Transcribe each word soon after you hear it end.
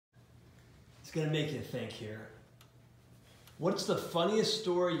It's going to make you think here. What's the funniest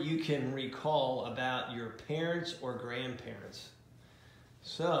story you can recall about your parents or grandparents?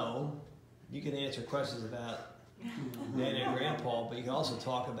 So, you can answer questions about Nana and Grandpa, but you can also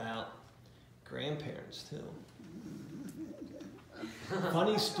talk about grandparents too.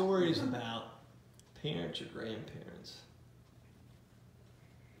 Funny stories about parents or grandparents.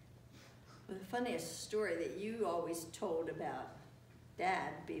 Well, the funniest story that you always told about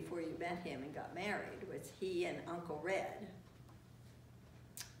Dad before you met him and got married was he and Uncle Red.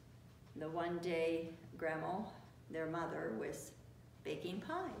 The one day Grandma, their mother, was baking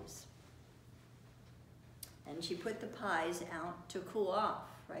pies. And she put the pies out to cool off,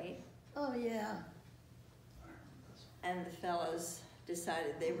 right? Oh, yeah. And the fellows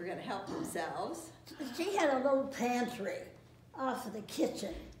decided they were going to help themselves. She had a little pantry off of the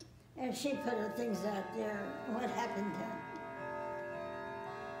kitchen, and she put her things out there. What happened then?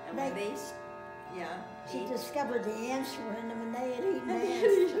 And when they She ate. discovered the ants were in them, and they had eaten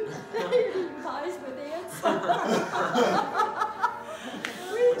ants. Pies with ants.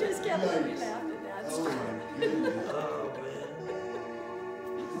 We just kept laughing at that story.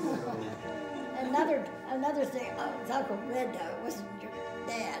 Another thing, with Uncle Red, though, it wasn't your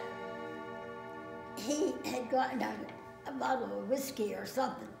dad. He had gotten a bottle of whiskey or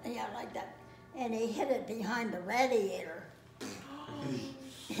something, like that, and he hid it behind the radiator.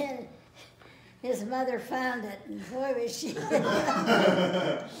 And his mother found it, and boy, was she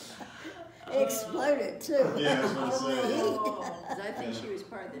exploded too. Yeah, I was gonna say. I think she was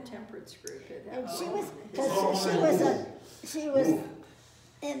part of the temperance group at that And she point. was, because she was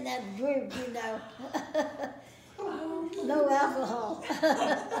in that group, no alcohol.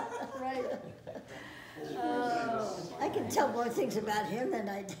 Right. I can tell more things about him than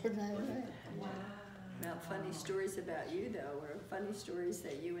I did. Now, funny stories about you, though, were funny stories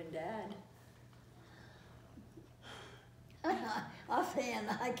that you and Dad. Offhand,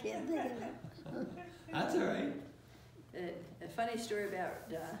 I can't think of it. That's all right. A funny story about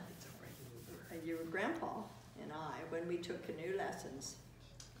your grandpa and I when we took canoe lessons,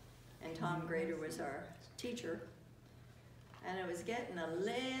 and Tom Grader was our teacher, and it was getting a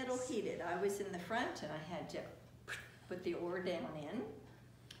little heated. I was in the front, and I had to put the oar down in,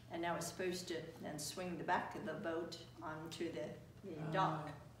 and I was supposed to then swing the back of the boat onto the dock.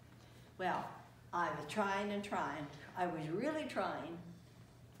 Well, I was trying and trying. I was really trying.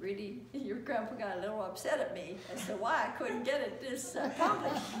 Really, your grandpa got a little upset at me as to why I couldn't get it this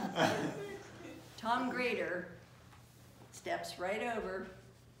accomplished. Tom Grader steps right over,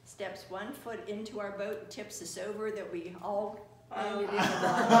 steps 1 foot into our boat, and tips us over that we all landed in the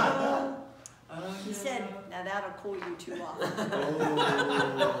water. He said, "Now that'll cool you too off."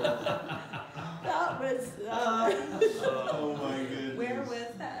 That was. Oh my goodness. Where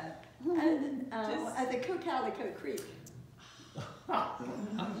was that? At the Calico Creek.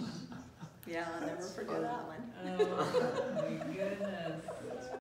 Yeah, I'll never forget that one.